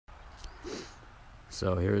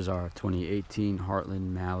So here's our 2018 Heartland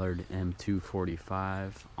Mallard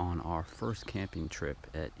M245 on our first camping trip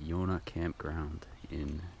at Yonah Campground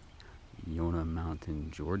in Yonah Mountain,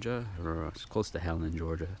 Georgia, or it's close to Helen,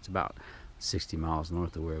 Georgia. It's about 60 miles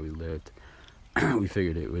north of where we lived. We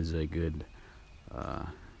figured it was a good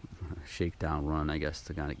shakedown run, I guess,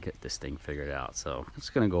 to kind of get this thing figured out. So I'm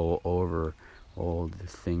just going to go over all the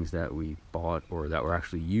things that we bought or that we're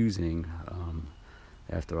actually using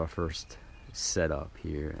after our first setup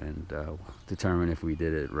here, and determine if we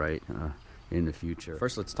did it right in the future.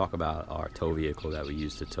 First, let's talk about our tow vehicle that we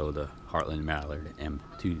used to tow the Heartland Mallard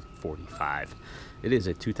M245. It is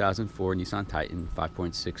a 2004 Nissan Titan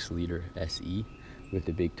 5.6 liter SE with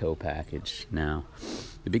the big tow package. Now,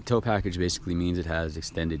 the big tow package basically means it has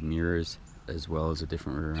extended mirrors as well as a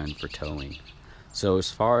different rear end for towing. So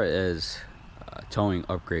as far as towing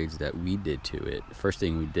upgrades that we did to it, the first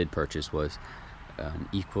thing we did purchase was an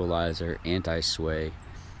Equalizer, anti-sway,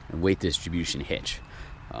 and weight distribution hitch.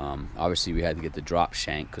 Obviously we had to get the drop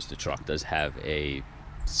shank because the truck does have a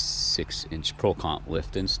 6-inch Pro Comp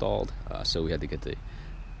lift installed, so we had to get the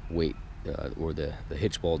weight or the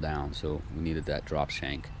hitch ball down, so we needed that drop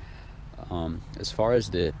shank. As far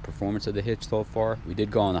as the performance of the hitch so far, we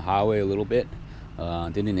did go on the highway a little bit,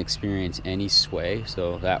 didn't experience any sway,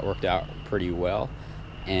 so that worked out pretty well,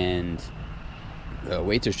 and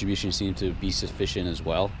weight distribution seemed to be sufficient as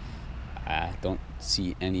well. I don't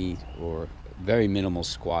see any or very minimal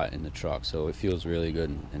squat in the truck, so it feels really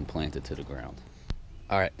good and planted to the ground.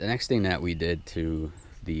 Alright, the next thing that we did to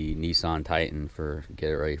the Nissan Titan for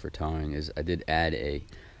get it ready for towing is I did add a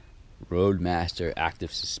Roadmaster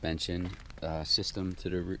active suspension system to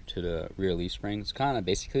the rear leaf spring. It's kind of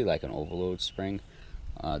basically like an overload spring.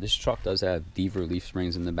 This truck does have Deaver leaf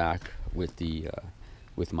springs in the back with the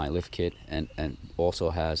with my lift kit, and also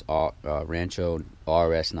has Rancho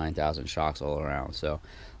RS 9000 shocks all around. So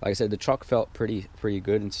like I said, the truck felt pretty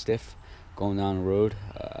good and stiff going down the road.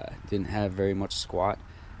 Didn't have very much squat,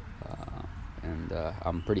 and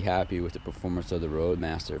I'm pretty happy with the performance of the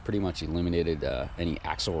Roadmaster. Pretty much eliminated any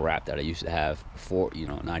axle wrap that I used to have before,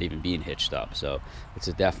 not even being hitched up. So it's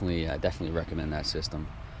a definitely recommend that system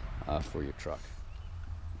for your truck.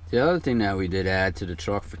 The other thing that we did add to the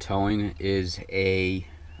truck for towing is a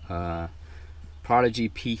Prodigy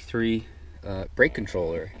P3 brake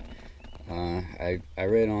controller. I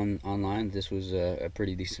read online this was a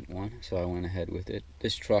pretty decent one, so I went ahead with it.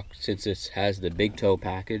 This truck, since it has the big tow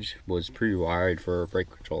package, was pre-wired for a brake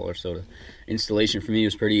controller, so the installation for me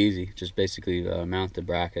was pretty easy. Just basically mount the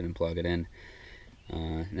bracket and plug it in.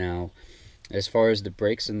 Now, as far as the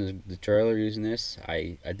brakes and the trailer using this,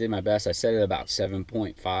 I did my best. I set it about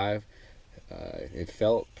 7.5. It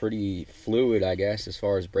felt pretty fluid, I guess, as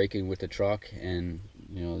far as braking with the truck and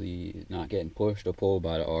the not getting pushed or pulled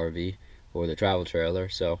by the RV or the travel trailer.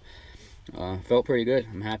 So felt pretty good.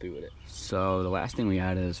 I'm happy with it. So the last thing we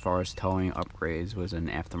added as far as towing upgrades was an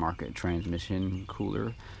aftermarket transmission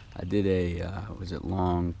cooler. I did a was it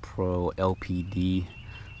Long Pro LPD,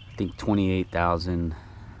 I think 28,000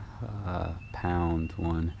 pound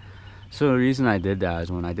one. So the reason I did that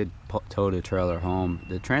is when I did tow the trailer home,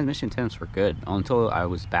 the transmission temps were good until I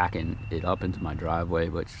was backing it up into my driveway,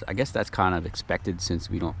 which I guess that's kind of expected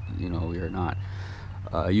since we don't, we are not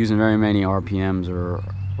using very many RPMs or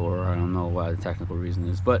I don't know what the technical reason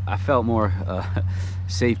is, but I felt more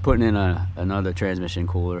safe putting in another transmission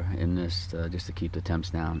cooler in this just to keep the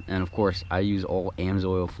temps down. And of course I use all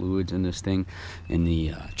AMSOIL fluids in this thing, in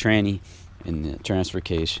the tranny, in the transfer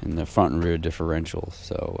case, in the front and rear differential.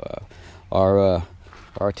 So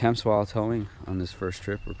our temps while towing on this first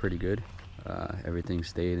trip were pretty good. Everything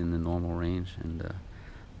stayed in the normal range, and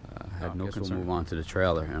had no concern. We'll move on to the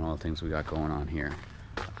trailer and all the things we got going on here.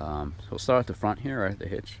 So we'll start at the front here, right at the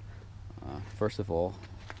hitch. First of all,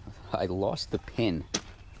 I lost the pin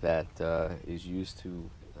that is used to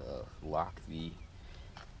lock the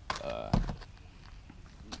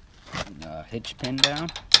hitch pin down.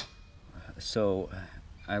 So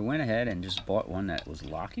I went ahead and just bought one that was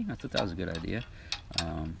locking. I thought that was a good idea.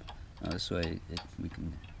 This way we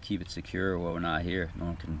can keep it secure while we're not here. No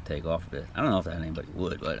one can take off of it. I don't know if that anybody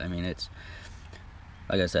would, but I mean, it's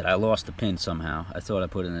like I said, I lost the pin somehow. I thought I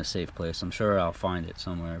put it in a safe place. I'm sure I'll find it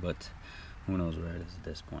somewhere, but who knows where it is at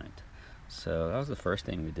this point. So that was the first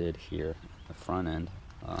thing we did here, the front end.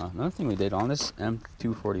 Another thing we did on this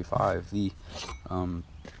M245, the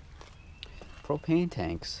propane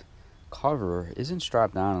tanks cover isn't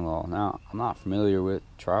strapped down at all. Now, I'm not familiar with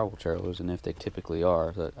travel trailers and if they typically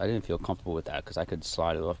are, but I didn't feel comfortable with that because I could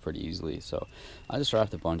slide it off pretty easily. So I just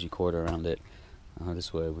wrapped a bungee cord around it.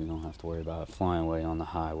 This way we don't have to worry about it flying away on the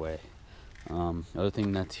highway. Other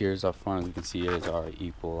thing that's here is up front, as you can see, is our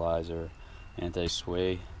Equalizer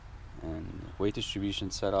anti-sway and weight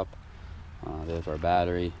distribution setup. There's our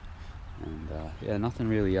battery, and yeah, nothing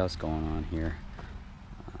really else going on here.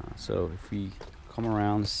 So if we come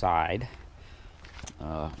around the side,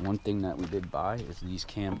 one thing that we did buy is these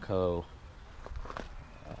Camco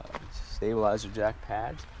stabilizer jack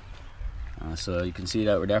pads. So you can see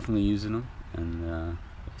that we're definitely using them, and they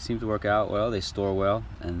seem to work out well. They store well,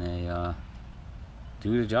 and they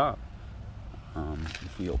do the job.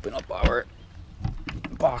 If we open up our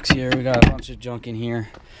box here, we got a bunch of junk in here.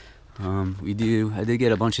 I did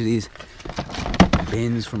get a bunch of these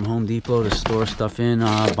bins from Home Depot to store stuff in,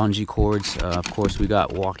 bungee cords. Of course, we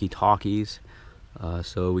got walkie-talkies,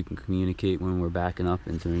 so we can communicate when we're backing up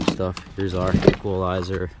and doing stuff. Here's our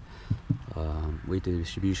Equalizer, weight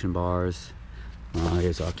distribution bars.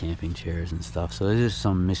 Here's our camping chairs and stuff. So there's just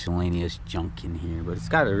some miscellaneous junk in here, but it's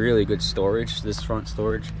got a really good storage, this front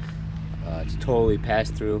storage. It's totally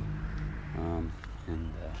passed through,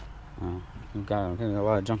 we've got a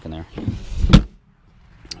lot of junk in there.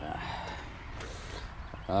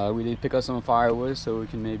 We did pick up some firewood so we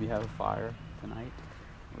can maybe have a fire tonight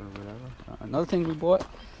or whatever. Another thing we bought,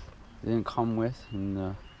 didn't come with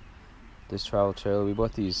in this travel trailer, we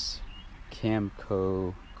bought these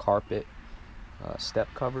Camco carpet step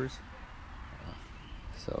covers.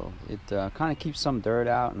 So it kind of keeps some dirt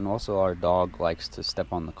out, and also our dog likes to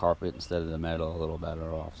step on the carpet instead of the metal a little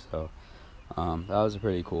better off. So that was a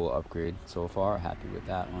pretty cool upgrade so far. Happy with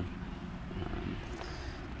that one.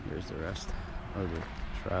 Here's the rest of the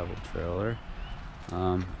travel trailer.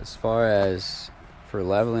 As far as for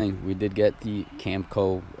leveling, we did get the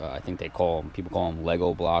Camco, I think people call them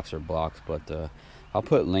Lego blocks or blocks, but I'll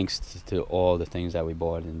put links to all the things that we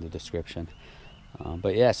bought in the description.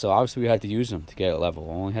 But yeah, so obviously we had to use them to get it level.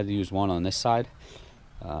 I only had to use one on this side,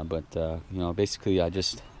 but you know, basically I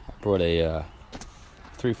brought a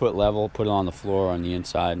 3-foot level, put it on the floor on the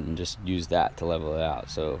inside, and just used that to level it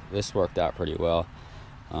out. So this worked out pretty well.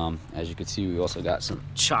 As you can see, we also got some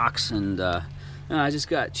Chocks, and I just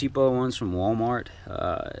got cheapo ones from Walmart.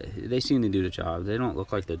 They seem to do the job. They don't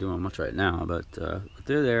look like they're doing much right now, but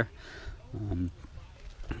they're there.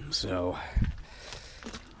 So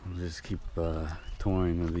we'll just keep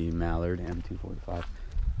touring with the Mallard M245.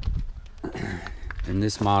 And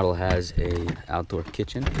this model has a outdoor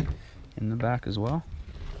kitchen in the back as well.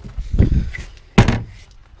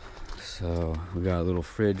 So we got a little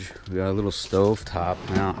fridge, we got a little stove top.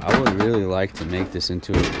 Now I would really like to make this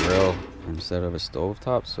into a grill instead of a stove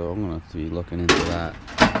top, so I'm gonna have to be looking into that.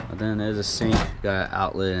 But then there's a sink, got an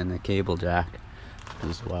outlet and a cable jack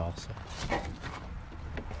as well. So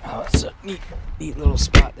it's a neat little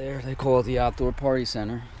spot there. They call it the outdoor party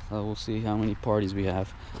center. So we'll see how many parties we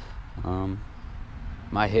have.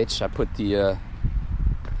 My hitch, I put the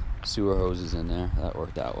sewer hoses in there. That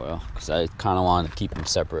worked out well because I kind of wanted to keep them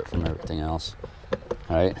separate from everything else.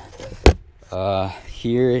 All right,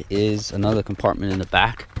 here is another compartment in the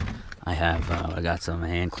back. I got some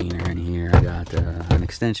hand cleaner in here. I got an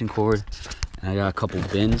extension cord, and I got a couple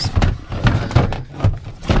bins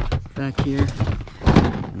back here.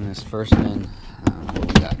 And this first bin, what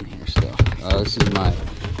we got in here still?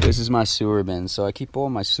 This is my sewer bin. So I keep all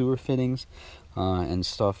my sewer fittings and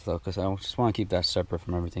stuff, though, because I just want to keep that separate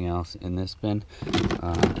from everything else in this bin.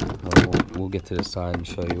 We'll get to the side and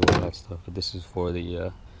show you all that stuff. But this is for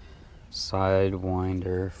the side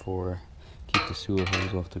winder for keep the sewer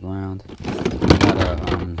hose off the ground. I got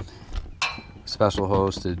a special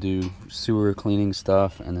hose to do sewer cleaning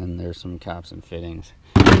stuff, and then there's some caps and fittings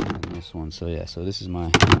in this one. So yeah, so this is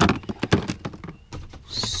my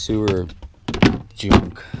sewer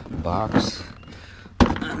junk box.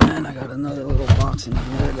 And then I got another little box in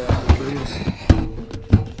here that I use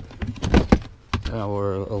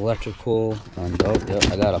our electrical and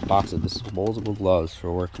I got a box of disposable gloves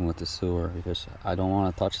for working with the sewer because I don't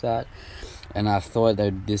want to touch that. And I thought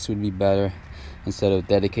that this would be better instead of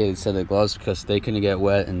dedicated set of gloves because they couldn't get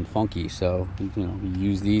wet and funky. So you know, you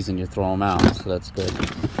use these and you throw them out. So that's good.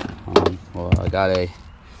 Well,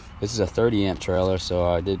 this is a 30 amp trailer, so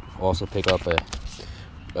I did also pick up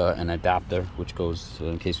an adapter, which goes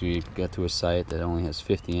in case we get to a site that only has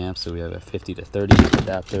 50 amps. So we have a 50 to 30 amp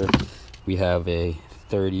adapter. We have a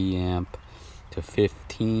 30 amp to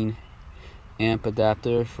 15 amp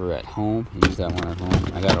adapter for at home. I use that one at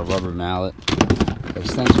home. I got a rubber mallet,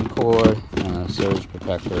 extension cord, and a surge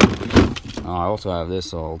protector. I also have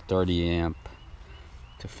this old 30 amp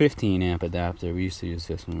to 15 amp adapter. We used to use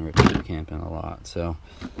this when we were camping a lot. So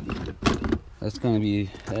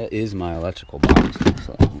that is my electrical box.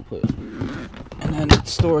 So let me put it. And then it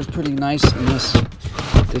stores pretty nice in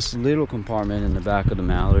this little compartment in the back of the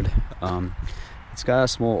Mallard. It's got a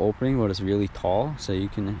small opening, but it's really tall, so you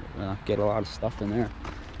can get a lot of stuff in there.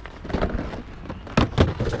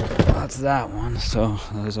 That's that one. So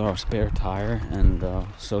there's our spare tire, and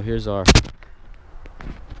so here's our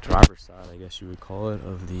driver's side, I guess you would call it,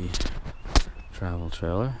 of the travel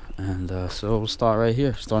trailer. And so we'll start right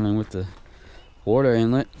here, starting with the water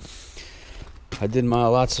inlet. I did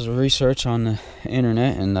lots of research on the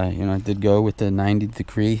internet, and I did go with the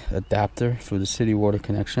 90-degree adapter for the city water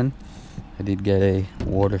connection. I did get a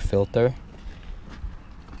water filter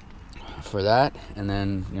for that, and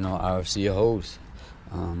then obviously a hose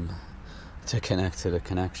to connect to the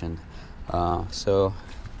connection. So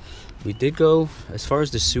we did go as far as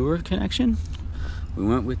the sewer connection. We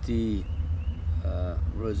went with the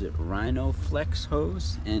Rhino Flex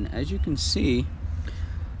hose, and as you can see,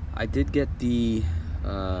 I did get the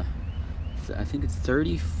I think it's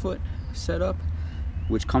 30-foot setup,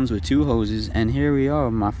 which comes with 2 hoses. And here we are,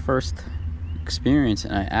 my first experience,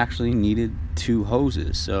 and I actually needed 2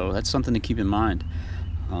 hoses, so that's something to keep in mind.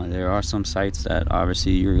 There are some sites that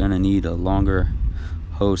obviously you're gonna need a longer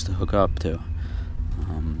hose to hook up to.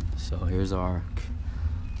 So here's our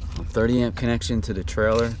 30 amp connection to the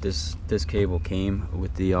trailer. This cable came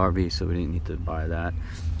with the RV, so we didn't need to buy that.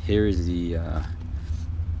 Here is the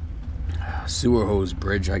sewer hose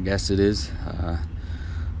bridge, I guess it is,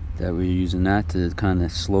 that we're using that to kind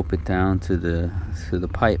of slope it down to the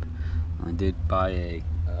pipe. I did buy a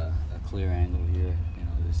clear angle here,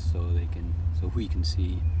 just so we can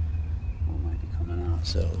see what might be coming out.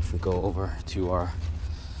 So if we go over to our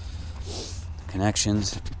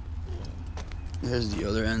connections, there's the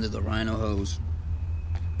other end of the Rhino hose.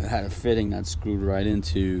 It had a fitting that screwed right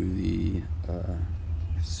into the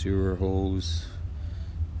sewer hose,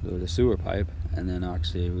 or the sewer pipe, and then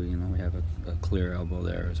actually we have a clear elbow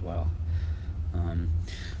there as well.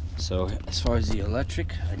 So as far as the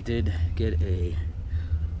electric, I did get a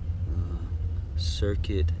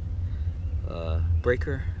circuit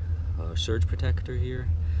breaker, surge protector here.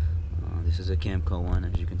 This is a Camco one,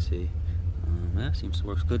 as you can see. That seems to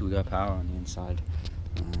work good. We got power on the inside.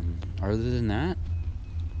 Other than that,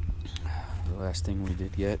 the last thing we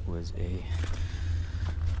did get was a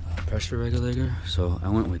pressure regulator. So I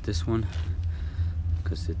went with this one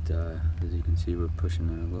because it, as you can see, we're pushing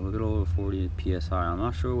a little bit over 40 psi. I'm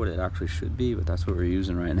not sure what it actually should be, but that's what we're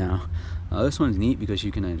using right now. This one's neat because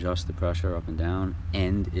you can adjust the pressure up and down,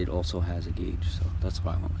 and it also has a gauge, so that's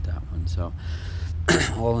why I went with that one. So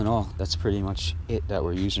all in all, that's pretty much it that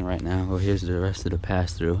we're using right now. Well, here's the rest of the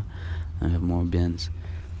pass-through. I have more bins,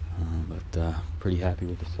 but pretty happy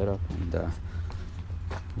with the setup, and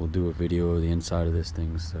we'll do a video of the inside of this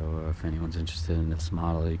thing, so if anyone's interested in this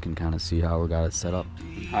model, you can kind of see how we got it set up.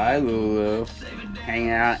 Hi Lulu,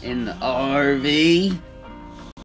 hanging out in the RV.